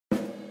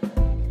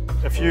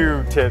A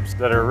few tips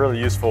that are really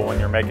useful when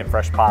you're making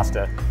fresh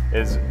pasta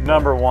is,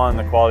 number one,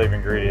 the quality of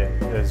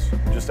ingredient is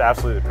just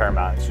absolutely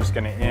paramount. It's just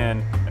going to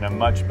end in a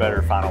much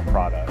better final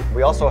product.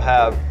 We also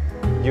have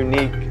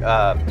unique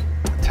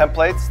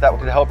templates that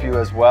could help you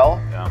as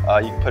well. Yeah.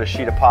 You can put a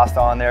sheet of pasta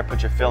on there,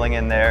 put your filling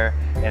in there,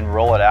 and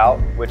roll it out,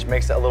 which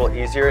makes it a little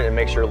easier and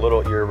makes your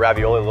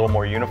ravioli a little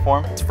more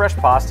uniform. It's fresh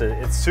pasta,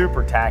 it's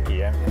super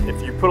tacky.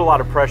 If you put a lot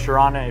of pressure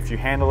on it, if you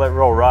handle it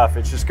real rough,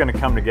 it's just going to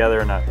come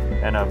together in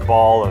a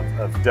ball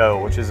of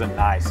dough, which isn't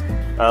nice.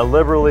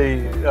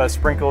 Liberally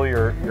sprinkle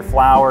your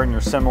flour and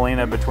your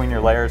semolina between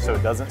your layers so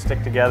it doesn't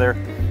stick together,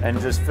 and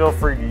just feel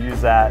free to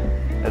use that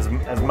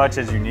as much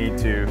as you need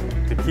to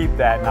keep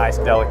that nice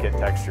delicate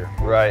texture.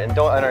 Right, and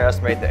don't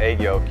underestimate the egg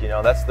yolk. You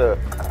know, that's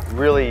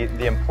really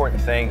the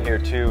important thing here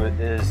too,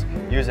 is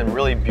using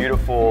really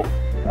beautiful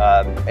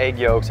egg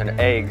yolks and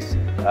eggs,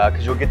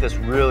 because you'll get this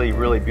really,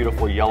 really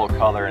beautiful yellow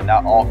color, and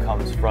that all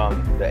comes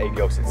from the egg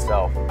yolks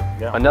itself.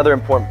 Yeah. Another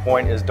important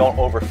point is don't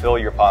overfill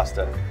your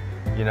pasta.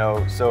 You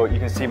know, so you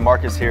can see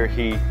Marcus here,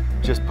 he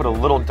just put a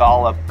little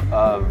dollop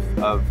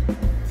of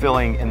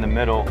filling in the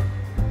middle.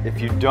 If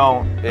you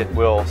don't, it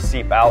will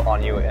seep out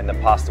on you and the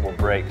pasta will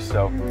break.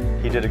 So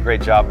he did a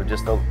great job of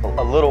just a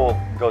little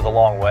goes a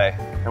long way.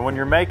 And when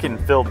you're making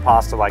filled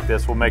pasta like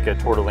this, we'll make a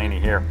tortellini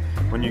here.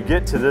 When you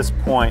get to this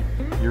point,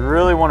 you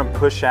really want to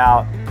push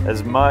out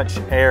as much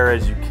air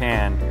as you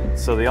can.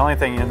 So the only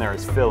thing in there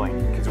is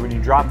filling, because when you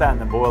drop that in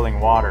the boiling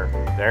water,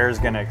 the air is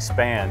going to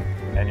expand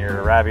and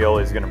your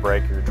ravioli is going to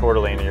break, your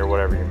tortellini or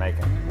whatever you're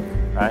making.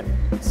 All right?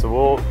 So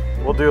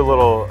we'll do a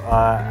little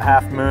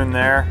half moon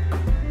there.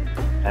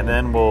 And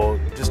then we'll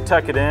just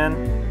tuck it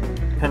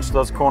in, pinch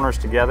those corners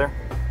together.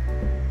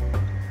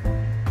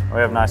 We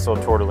have a nice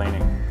little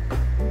tortellini.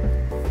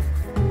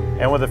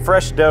 And with a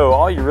fresh dough,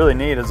 all you really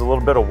need is a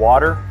little bit of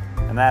water,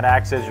 and that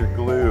acts as your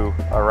glue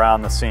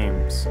around the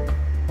seams.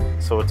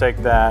 So we'll take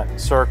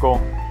that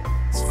circle,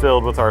 it's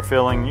filled with our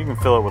filling. You can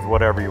fill it with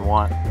whatever you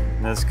want.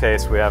 In this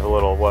case, we have a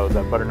little, what was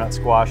that, butternut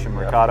squash and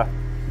ricotta?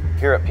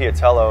 Here at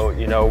Piattello,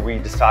 you know, we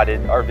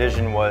decided our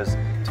vision was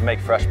to make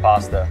fresh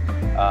pasta.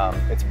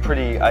 It's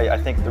pretty, I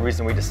think the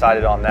reason we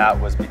decided on that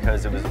was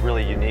because it was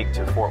really unique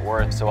to Fort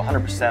Worth. So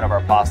 100% of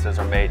our pastas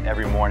are made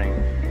every morning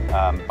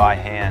by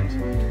hand.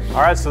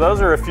 All right, so those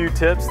are a few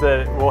tips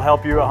that will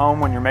help you at home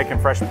when you're making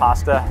fresh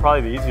pasta.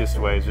 Probably the easiest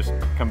way is just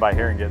come by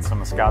here and get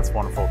some of Scott's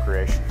wonderful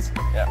creations.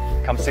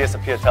 Yeah, come see us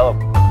at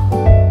Piattello.